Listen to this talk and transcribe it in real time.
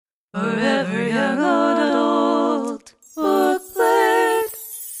Forever Young Adult Booklet.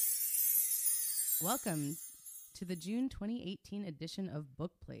 Welcome to the June 2018 edition of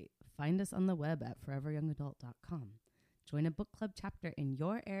Bookplate. Find us on the web at foreveryoungadult.com. Join a book club chapter in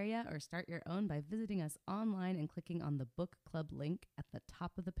your area or start your own by visiting us online and clicking on the book club link at the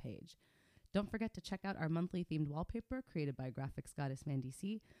top of the page. Don't forget to check out our monthly themed wallpaper created by graphics goddess Mandy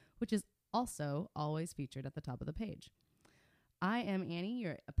C, which is also always featured at the top of the page. I am Annie,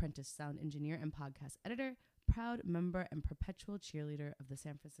 your apprentice sound engineer and podcast editor, proud member and perpetual cheerleader of the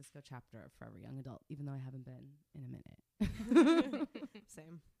San Francisco chapter of Forever Young Adult, even though I haven't been in a minute.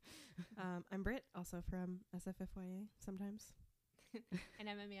 Same. I'm Britt, also from SFFYA sometimes. And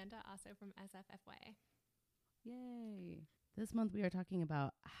I'm Amanda, also from SFFYA. Yay. This month we are talking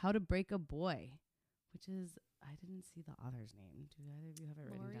about How to Break a Boy, which is, I didn't see the author's name. Do either of you have it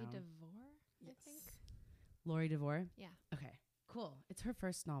written Lori down? DeVore, Yes. I think. Lori DeVore? Yeah. Okay, cool. It's her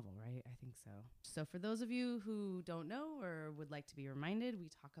first novel, right? I think so. So for those of you who don't know or would like to be reminded, we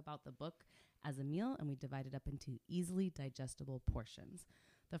talk about the book as a meal and we divide it up into easily digestible portions.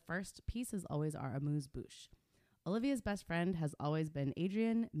 The first piece is always our amuse-bouche. Olivia's best friend has always been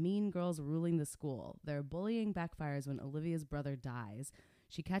Adrian, mean girls ruling the school. Their bullying backfires when Olivia's brother dies.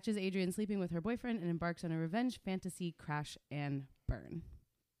 She catches Adrian sleeping with her boyfriend and embarks on a revenge fantasy crash and burn.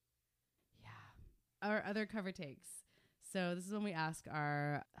 Yeah. Our other cover takes. So this is when we ask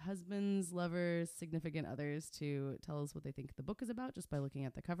our husbands, lovers, significant others to tell us what they think the book is about just by looking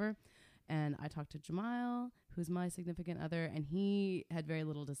at the cover. And I talked to Jamal, who's my significant other, and he had very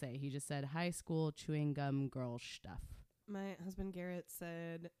little to say. He just said, high school chewing gum girl stuff. My husband Garrett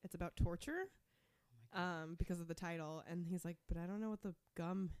said it's about torture because of the title. And he's like, but I don't know what the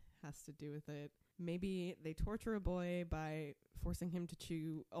gum has to do with it. Maybe they torture a boy by forcing him to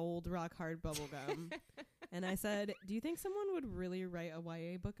chew old rock hard bubble gum. And I said, do you think someone would really write a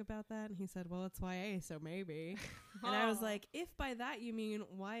YA book about that? And he said, well, it's YA, so maybe. And I was like, if by that you mean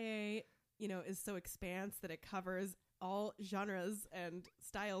YA, is so expanse that it covers all genres and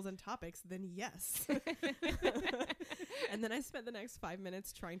styles and topics, then yes. And then I spent the next 5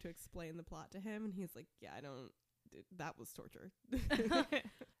 minutes trying to explain the plot to him. And he's like, yeah, that was torture.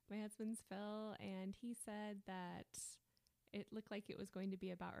 My husband's Phil, and he said that it looked like it was going to be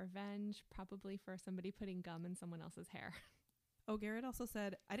about revenge, probably for somebody putting gum in someone else's hair. Oh, Garrett also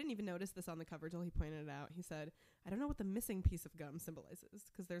said, I didn't even notice this on the cover till he pointed it out. He said, I don't know what the missing piece of gum symbolizes,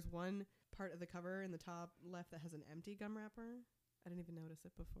 because there's one part of the cover in the top left that has an empty gum wrapper. I didn't even notice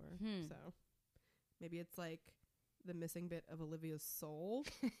it before. So maybe it's like the missing bit of Olivia's soul.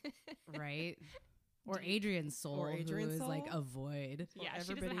 Right? Or Adrian's soul, Or Adrian's who is like soul? a void. Or Yeah,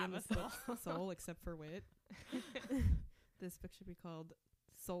 she everybody doesn't have in a the soul. soul except for Wit. This book should be called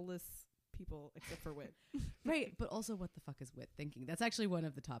Soulless People Except for Wit. Right, but also what the fuck is wit thinking? That's actually one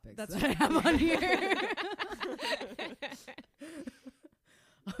of the topics That's that I have on here.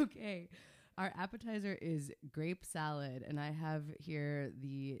 Okay. Our appetizer is grape salad, and I have here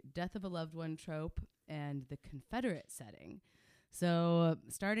the death of a loved one trope and the Confederate setting. So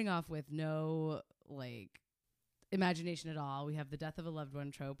starting off with no imagination at all, we have the death of a loved one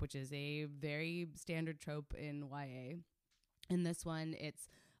trope, which is a very standard trope in YA. In this one, it's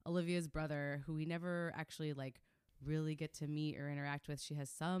Olivia's brother, who we never actually really get to meet or interact with. She has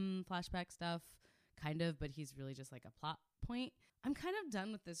some flashback stuff, kind of, but he's really just like a plot point. I'm kind of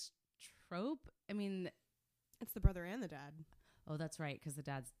done with this trope. I mean, It's the brother and the dad. oh, that's right, because the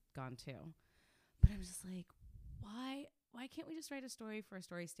dad's gone too. But I'm just like, why can't we just write a story for a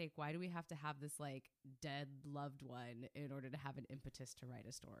story's sake? Why do we have to have this dead loved one in order to have an impetus to write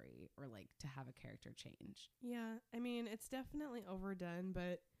a story or to have a character change? Yeah, I mean, it's definitely overdone,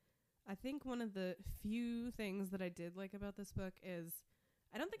 but I think one of the few things that I did like about this book is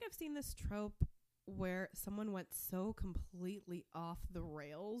I don't think I've seen this trope where someone went so completely off the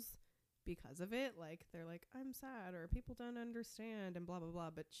rails because of it. Like, they're like, I'm sad, or people don't understand, and blah, blah, blah.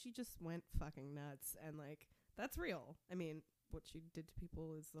 But she just went fucking nuts, and that's real. I mean, what she did to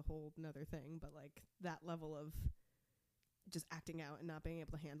people is a whole nother thing, but that level of just acting out and not being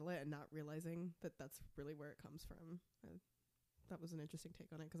able to handle it and not realizing that that's really where it comes from. That was an interesting take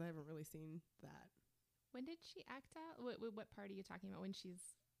on it because I haven't really seen that. When did she act out? What part are you talking about? When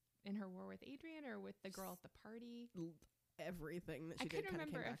she's in her war with Adrian or with the girl at the party? Everything that I she did couldn't kind of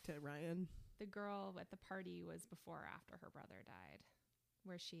came remember back to Ryan. The girl at the party was before or after her brother died,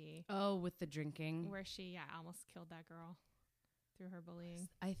 where she Oh, with the drinking. almost killed that girl through her bullying.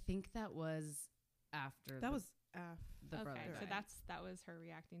 I think that was after That was the brother Okay, so died. that was her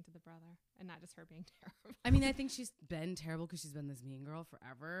reacting to the brother and not just her being terrible. I mean, I think she's been terrible because she's been this mean girl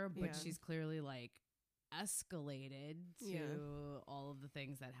forever, but Yeah. she's clearly escalated to all of the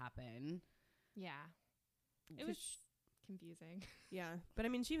things that happen. Yeah. It was confusing. Yeah. But I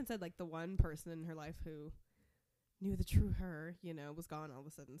mean, she even said like the one person in her life who knew the true her, you know, was gone all of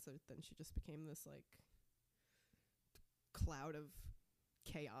a sudden. So then she just became this like cloud of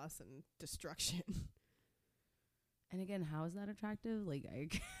chaos and destruction. And again, how is that attractive? Like,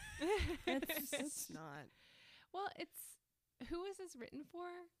 It's not. Well, who is this written for?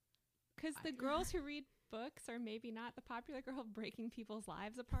 Because the girls who read books are maybe not the popular girl breaking people's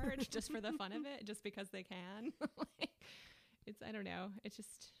lives apart just for the fun of it, just because they can. Like, I don't know. It's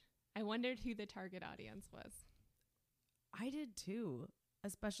just, I wondered who the target audience was. I did too,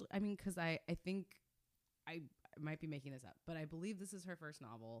 especially, I mean, because I think I might be making this up, but I believe this is her first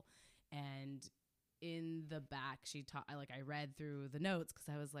novel. And in the back, I read through the notes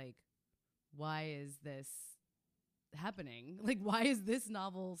because I was like, why is this happening? Like, why is this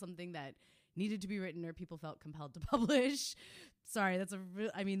novel something that needed to be written or people felt compelled to publish? Sorry, that's a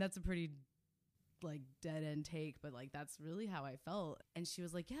pretty like dead end take, but like that's really how I felt. And she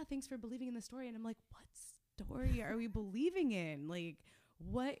was like, yeah, thanks for believing in the story. And I'm like, what story are we believing in? Like,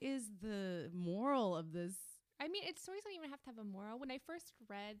 what is the moral of this? I mean, stories don't even have to have a moral. When I first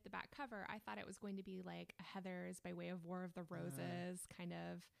read the back cover, I thought it was going to be like a Heathers by way of War of the Roses, kind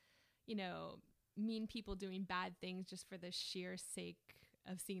of, you know, mean people doing bad things just for the sheer sake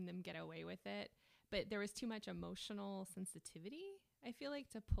of seeing them get away with it. But there was too much emotional sensitivity, I feel like,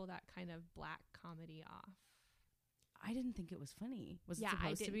 to pull that kind of black comedy off. I didn't think it was funny. Was it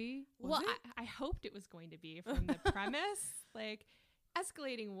supposed to be? I hoped it was going to be from the premise, like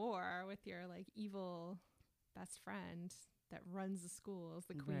escalating war with your like evil best friend that runs the schools,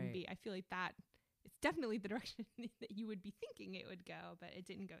 the queen bee. I feel like that it's definitely the direction that you would be thinking it would go, but it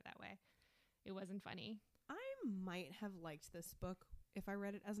didn't go that way. It wasn't funny. I might have liked this book if I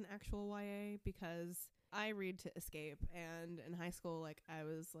read it as an actual YA, because I read to escape, and in high school, like, I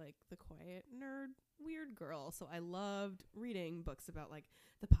was like the quiet nerd weird girl, so I loved reading books about like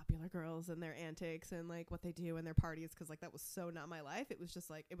the popular girls and their antics and like what they do in their parties, because like that was so not my life. It was just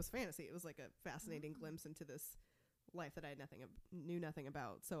like, it was fantasy. It was like a fascinating glimpse into this life that I knew nothing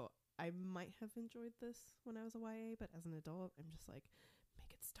about. So I might have enjoyed this when I was a YA, but as an adult, I'm just like,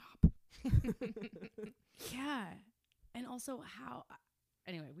 make it stop. Yeah. And also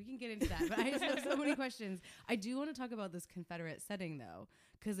anyway, we can get into that, but I just have so many questions. I do want to talk about this Confederate setting though,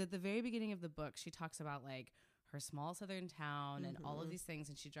 because at the very beginning of the book, she talks about like her small southern town and all of these things,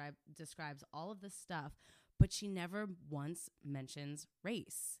 and she describes all of this stuff, but she never once mentions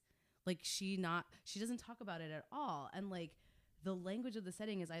race. Like she doesn't talk about it at all. And like the language of the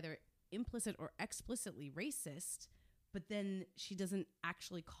setting is either implicit or explicitly racist, but then she doesn't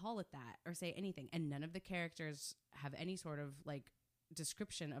actually call it that or say anything. And none of the characters have any sort of like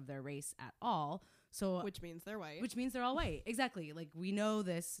description of their race at all. So which means they're white. Which means they're all white. Exactly. Like we know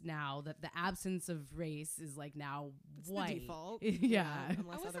this now, that the absence of race is like now it's white. The default. Yeah.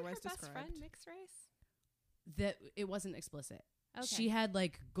 Unless otherwise her best described. friend mixed race? That it wasn't explicit. Okay. She had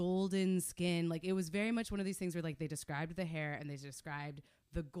like golden skin. Like it was very much one of these things where like they described the hair and they described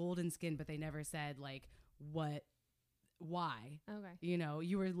the golden skin, but they never said like why. Okay. You know,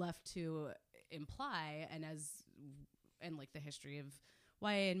 you were left to imply, and like the history of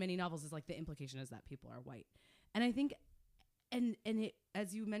YA and many novels is like the implication is that people are white. And I think, and it,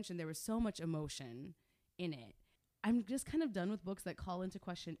 as you mentioned, there was so much emotion in it. I'm just kind of done with books that call into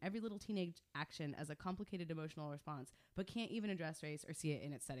question every little teenage action as a complicated emotional response, but can't even address race or see it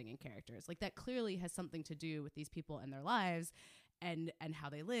in its setting and characters. Like that clearly has something to do with these people and their lives and how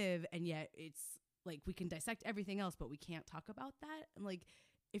they live. And yet it's like, we can dissect everything else, but we can't talk about that. And like,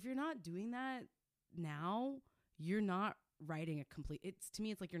 if you're not doing that now, you're not writing a complete, to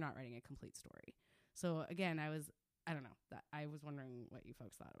me, it's like you're not writing a complete story. So again, I was wondering what you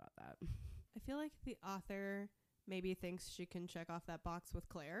folks thought about that. I feel like the author maybe thinks she can check off that box with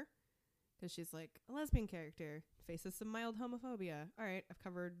Claire, because she's like, a lesbian character faces some mild homophobia. All right, I've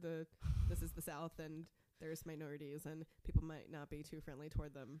covered this is the South and there's minorities and people might not be too friendly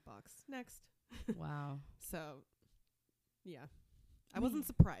toward them box. Next. Wow. So, yeah. I wasn't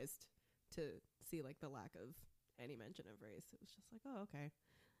surprised to see like the lack of any mention of race. It was just like, oh, okay.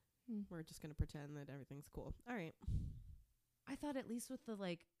 We're just going to pretend that everything's cool. All right. I thought at least with the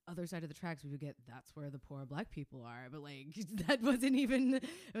like other side of the tracks, we would get that's where the poor black people are. But like that wasn't even,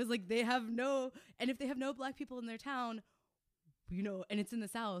 it was like they have no, and if they have no black people in their town, you know, and it's in the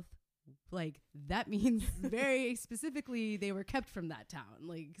South, like that means very specifically they were kept from that town.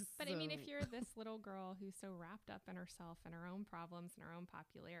 Like, but so. I mean, if you're this little girl who's so wrapped up in herself and her own problems and her own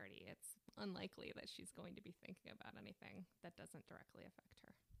popularity, it's unlikely that she's going to be thinking about anything that doesn't directly affect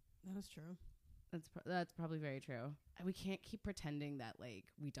her. That is true. That's probably very true. We can't keep pretending that like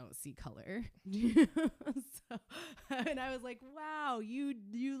we don't see color. So, and I was like, wow, you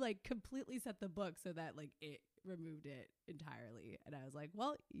like completely set the book so that like it removed it entirely. And I was like,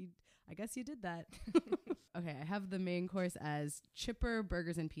 well, I guess you did that. Okay, I have the main course as chipper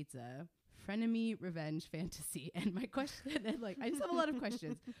burgers and pizza, frenemy revenge fantasy, and my question. And like, I just have a lot of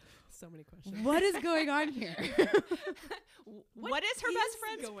questions. So many questions. What is going on here? What is her best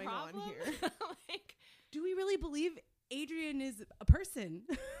friend's going problem? on here? Like, Do we really believe Adrian is a person?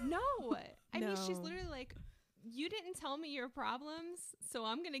 no. I mean, she's No. literally like, you didn't tell me your problems, so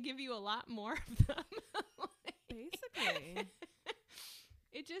I'm going to give you a lot more of them. Like, Basically.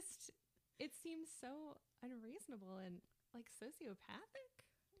 it seems so unreasonable and like sociopathic.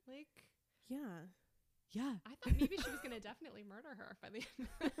 Like, Yeah. Yeah. I thought maybe she was going to definitely murder her by the end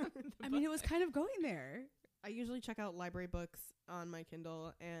of the I mean, it was book. kind of going there. I usually check out library books on my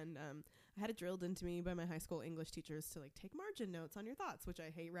Kindle, and I had it drilled into me by my high school English teachers to like take margin notes on your thoughts, which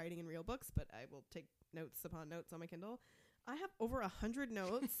I hate writing in real books, but I will take notes upon notes on my Kindle. I have over 100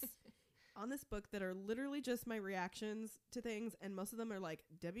 notes on this book that are literally just my reactions to things, and most of them are like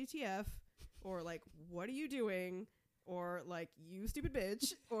WTF or like what are you doing or like you stupid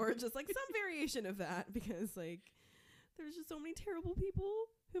bitch or just like some variation of that, because like there's just so many terrible people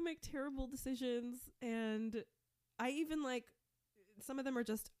who make terrible decisions, and I even like some of them are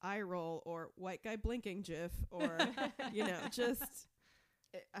just eye roll or white guy blinking gif or you know, just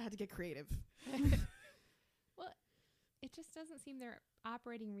I had to get creative. Well, it just doesn't seem they're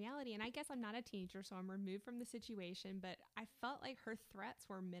operating reality. And I guess I'm not a teenager, so I'm removed from the situation, but I felt like her threats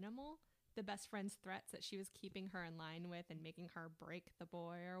were minimal. The best friend's threats that she was keeping her in line with and making her break the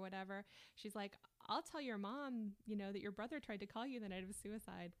boy or whatever. She's like, I'll tell your mom, you know, that your brother tried to call you the night of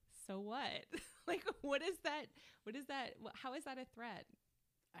suicide. So what? Like, what is that? What is that? How is that a threat?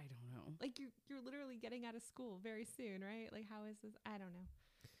 I don't know. Like, you're literally getting out of school very soon, right? Like, how is this? I don't know.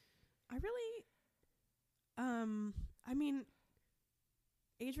 I really I mean,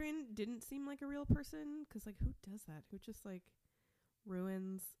 Adrian didn't seem like a real person, because like who does that? Who just like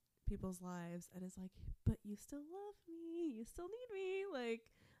ruins people's lives and is like, but you still love me, you still need me, like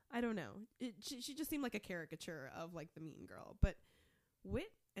I don't know. She just seemed like a caricature of like the mean girl. But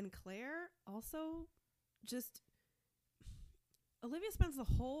Whit and Claire also just, Olivia spends the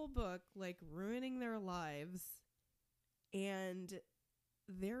whole book like ruining their lives, and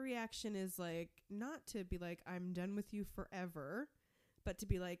their reaction is like not to be like I'm done with you forever, but to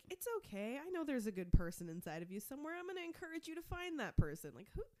be like, it's okay, I know there's a good person inside of you somewhere, I'm going to encourage you to find that person. Like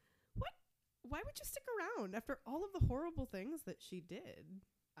why would you stick around after all of the horrible things that she did?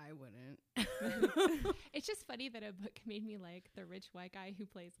 I wouldn't. It's just funny that a book made me like the rich white guy who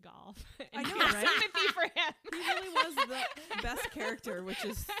plays golf. I know, feel right? sympathy for him. He really was the best character, which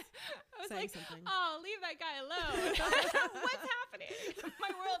is I was saying like, something. oh, leave that guy alone. What's happening? My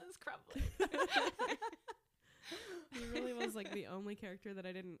world is crumbling. He really was like the only character that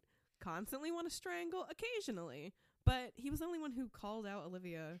I didn't constantly want to strangle, occasionally. But he was the only one who called out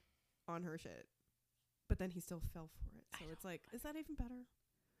Olivia on her shit. But then he still fell for it. So it's like, is that even better?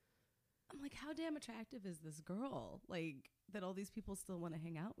 I'm like, how damn attractive is this girl? Like, that all these people still want to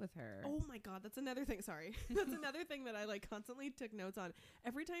hang out with her. Oh my God, that's another thing. Sorry. That's another thing that I like constantly took notes on.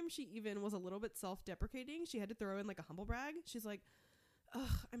 Every time she even was a little bit self-deprecating, she had to throw in like a humble brag. She's like,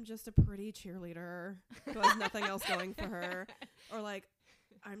 ugh, I'm just a pretty cheerleader who has nothing else going for her. Or like,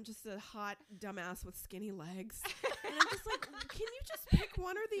 I'm just a hot dumbass with skinny legs. And I'm just like, can you just pick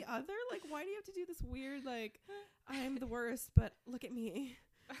one or the other? Like, why do you have to do this weird, like, I'm the worst, but look at me.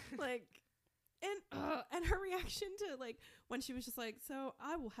 Like, and her reaction to like when she was just like, so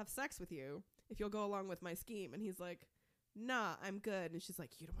I will have sex with you if you'll go along with my scheme, and he's like, nah, I'm good. And she's like,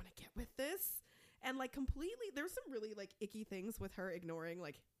 you don't want to get with this? And like completely, there's some really like icky things with her ignoring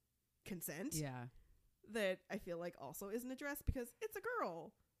like consent Yeah. that I feel like also isn't addressed because it's a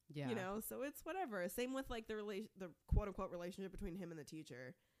girl, Yeah. you know, so it's whatever. Same with like the quote unquote relationship between him and the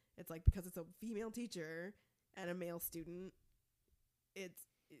teacher. It's like, because it's a female teacher and a male student, it's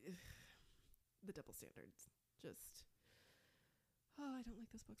the double standards. Just, oh, I don't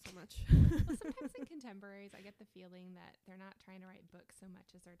like this book so much. Well, sometimes in contemporaries, I get the feeling that they're not trying to write books so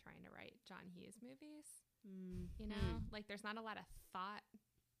much as they're trying to write John Hughes movies. You know, like there's not a lot of thought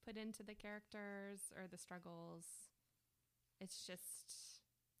put into the characters or the struggles. It's just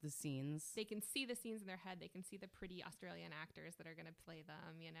The scenes. they can see the scenes in their head. They can see the pretty Australian actors that are going to play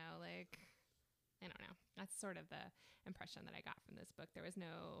them, you know, like, I don't know. That's sort of the impression that I got from this book.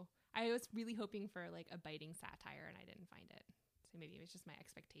 I was really hoping for like a biting satire and I didn't find it. So maybe it was just my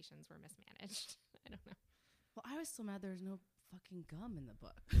expectations were mismanaged. I don't know. Well, I was so mad there was no fucking gum in the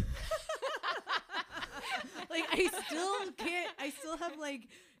book. Like I still have like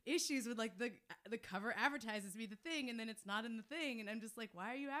issues with like the cover advertises me the thing and then it's not in the thing, and I'm just like,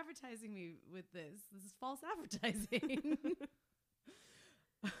 why are you advertising me with this? This is false advertising.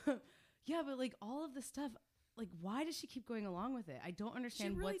 Yeah, but like all of the stuff, like why does she keep going along with it? I don't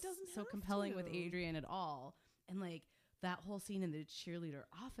understand really what's doesn't so have compelling to. with Adrian at all. And like that whole scene in the cheerleader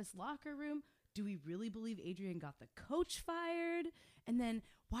office locker room, do we really believe Adrian got the coach fired? And then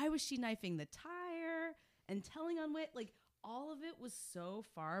why was she knifing the tire and telling on Whit? Like all of it was so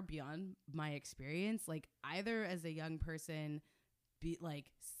far beyond my experience, like either as a young person, be like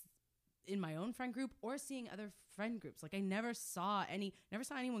in my own friend group or seeing other friend groups. Like I never saw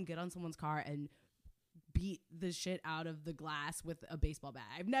anyone get on someone's car and beat the shit out of the glass with a baseball bat.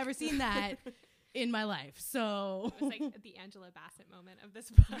 I've never seen that in my life. So It was like the Angela Bassett moment of this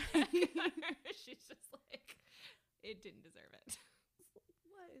book. She's just like, it didn't deserve it.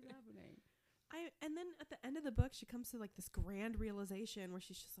 what is happening? And then at the end of the book, she comes to like this grand realization where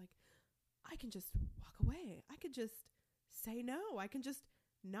she's just like, I can just walk away. I could just say no. I can just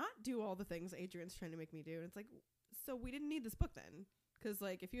not do all the things Adrian's trying to make me do. And it's like, so we didn't need this book then. Because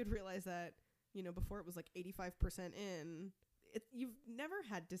like, if you had realized that, you know, before it was like 85% in, you've never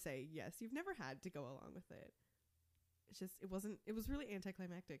had to say yes. You've never had to go along with it. It's just, it was really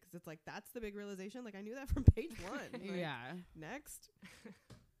anticlimactic because it's like, that's the big realization. Like I knew that from page 1. Like, Yeah. Next.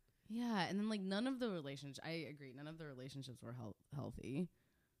 Yeah. And then like none of the relationships, I agree, none of the relationships were healthy.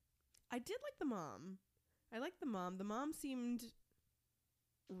 I did like the mom. I liked the mom. The mom seemed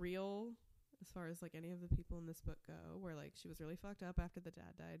real as far as like any of the people in this book go, where like she was really fucked up after the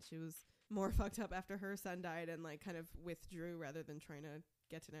dad died. She was more fucked up after her son died and like kind of withdrew rather than trying to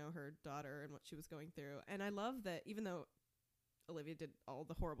get to know her daughter and what she was going through. And I love that even though Olivia did all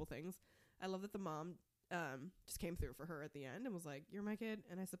the horrible things, I love that the mom just came through for her at the end and was like, you're my kid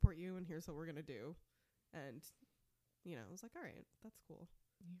and I support you and here's what we're gonna do. And you know, I was like, all right, that's cool.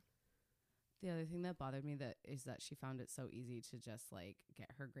 The other thing that bothered me is that she found it so easy to just like get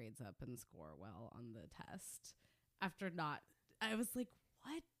her grades up and score well on the test after not. I was like,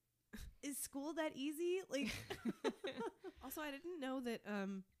 what? Is school that easy? Like, also, I didn't know that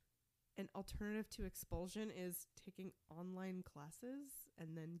an alternative to expulsion is taking online classes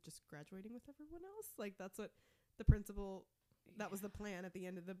and then just graduating with everyone else. Like that's what the principal, that was the plan at the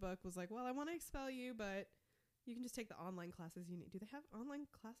end of the book, was like, well, I want to expel you, but you can just take the online classes you need. Do they have online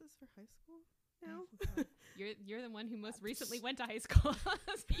classes for high school now? You're the one who most recently went to high school. So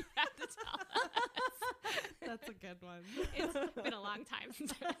you have to tell us. That's a good one. It's been a long time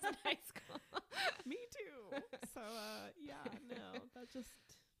since I was in high school. Me too. So yeah, no, that just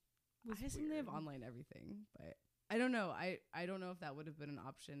was I assume they have weird. online everything, but I don't know. I don't know if that would have been an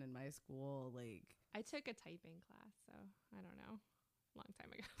option in my school. Like, I took a typing class, so I don't know. Long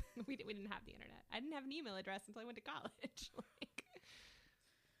time ago. we didn't have the internet. I didn't have an email address until I went to college. Like,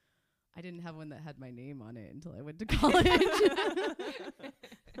 I didn't have one that had my name on it until I went to college.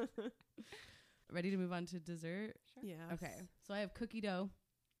 Ready to move on to dessert? sure. Yeah. Okay. So I have cookie dough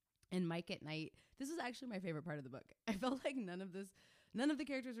and Mike at night. This is actually my favorite part of the book. I felt like none of the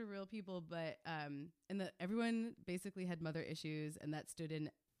characters were real people, but everyone basically had mother issues, and that stood in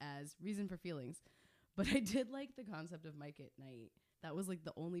as reason for feelings. But I did like the concept of Mike at night. That was like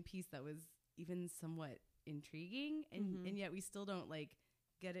the only piece that was even somewhat intriguing, and yet we still don't like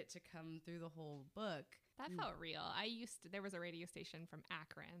get it to come through the whole book. That felt real. There was a radio station from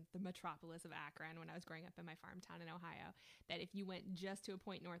Akron, the metropolis of Akron, when I was growing up in my farm town in Ohio, that if you went just to a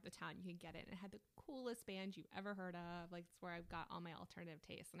point north of town, you could get it. And it had the coolest band you've ever heard of. Like, it's where I've got all my alternative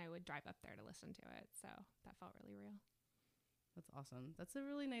tastes, and I would drive up there to listen to it. So that felt really real. That's awesome. That's a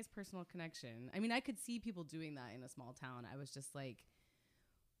really nice personal connection. I mean, I could see people doing that in a small town. I was just like,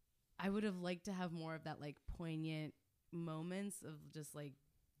 I would have liked to have more of that like poignant moments of just like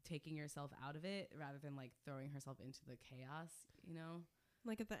taking yourself out of it rather than like throwing herself into the chaos, you know?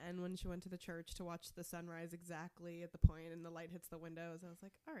 Like at the end when she went to the church to watch the sunrise exactly at the point and the light hits the windows, I was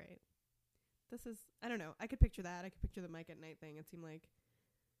like, all right, this is, I don't know. I could picture that. I could picture the Mike at night thing. It seemed like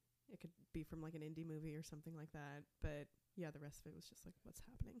it could be from like an indie movie or something like that. But yeah, the rest of it was just like, what's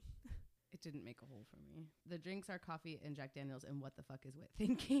happening? It didn't make a hole for me. The drinks are coffee and Jack Daniels, and what the fuck is Whit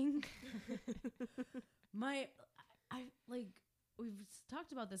thinking? We've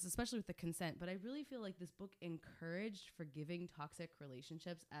talked about this, especially with the consent, but I really feel like this book encouraged forgiving toxic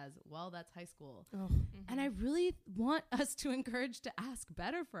relationships as well. That's high school. Oh. And I really want us to encourage to ask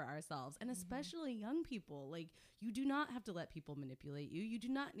better for ourselves, and especially young people. Like, you do not have to let people manipulate you. You do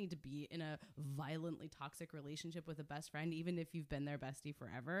not need to be in a violently toxic relationship with a best friend, even if you've been their bestie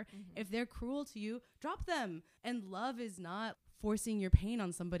forever. If they're cruel to you, drop them. And love is not forcing your pain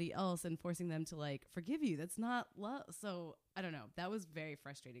on somebody else and forcing them to like forgive you. That's not love. So I don't know. That was very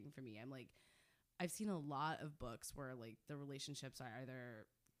frustrating for me. I'm like, I've seen a lot of books where like the relationships are either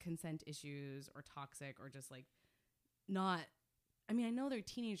consent issues or toxic or just like not, I mean, I know they're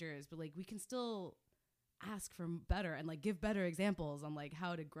teenagers, but like we can still ask for better and like give better examples on like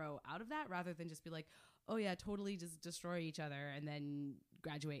how to grow out of that rather than just be like, oh yeah, totally just destroy each other and then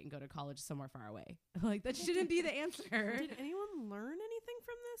graduate and go to college somewhere far away. Like that shouldn't be the answer. Did anyone learn anything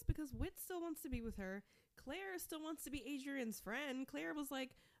from this? Because Whit still wants to be with her. Claire still wants to be Adrian's friend. Claire was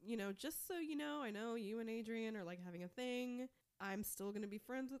like, you know, just so you know, I know you and Adrian are like having a thing. I'm still going to be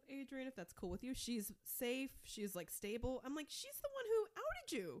friends with Adrian if that's cool with you. She's safe. She's like stable. I'm like, she's the one who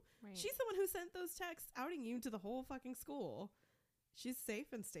outed you. Right. She's the one who sent those texts outing you to the whole fucking school. She's safe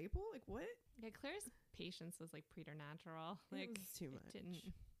and stable? Like what? Yeah, Claire's patience was like preternatural. Like It was too much. It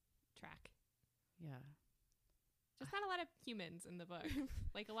didn't track. Yeah. Just not a lot of humans in the book.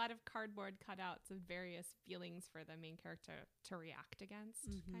 Like a lot of cardboard cutouts of various feelings for the main character to react against,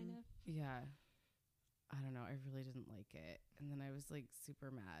 kind of. Yeah. I don't know. I really didn't like it. And then I was like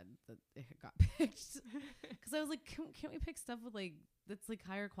super mad that it got picked. Because I was like, can't we pick stuff with like that's like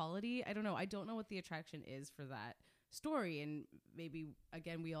higher quality? I don't know. I don't know what the attraction is for that story. And maybe,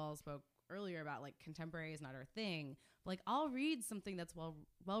 again, we all spoke earlier about like contemporary is not our thing. Like I'll read something that's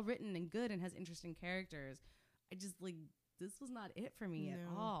well written and good and has interesting characters. I just like, this was not it for me at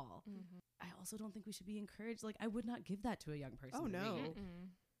all. Mm-hmm. I also don't think we should be encouraged. Like I would not give that to a young person. Oh, to no.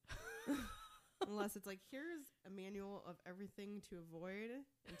 read. Unless it's like, here's a manual of everything to avoid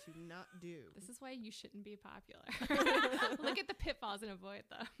and to not do. This is why you shouldn't be popular. Look at the pitfalls and avoid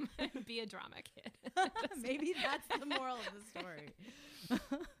them. Be a drama kid. Maybe that's the moral of the story.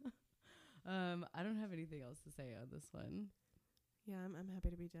 I don't have anything else to say on this one. Yeah, I'm happy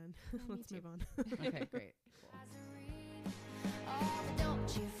to be done. me Let's too. move on. Okay, great. Oh, but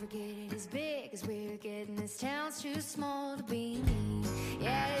don't you forget it is big as we're getting. This town's too small to be me.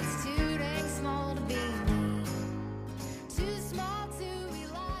 Yeah,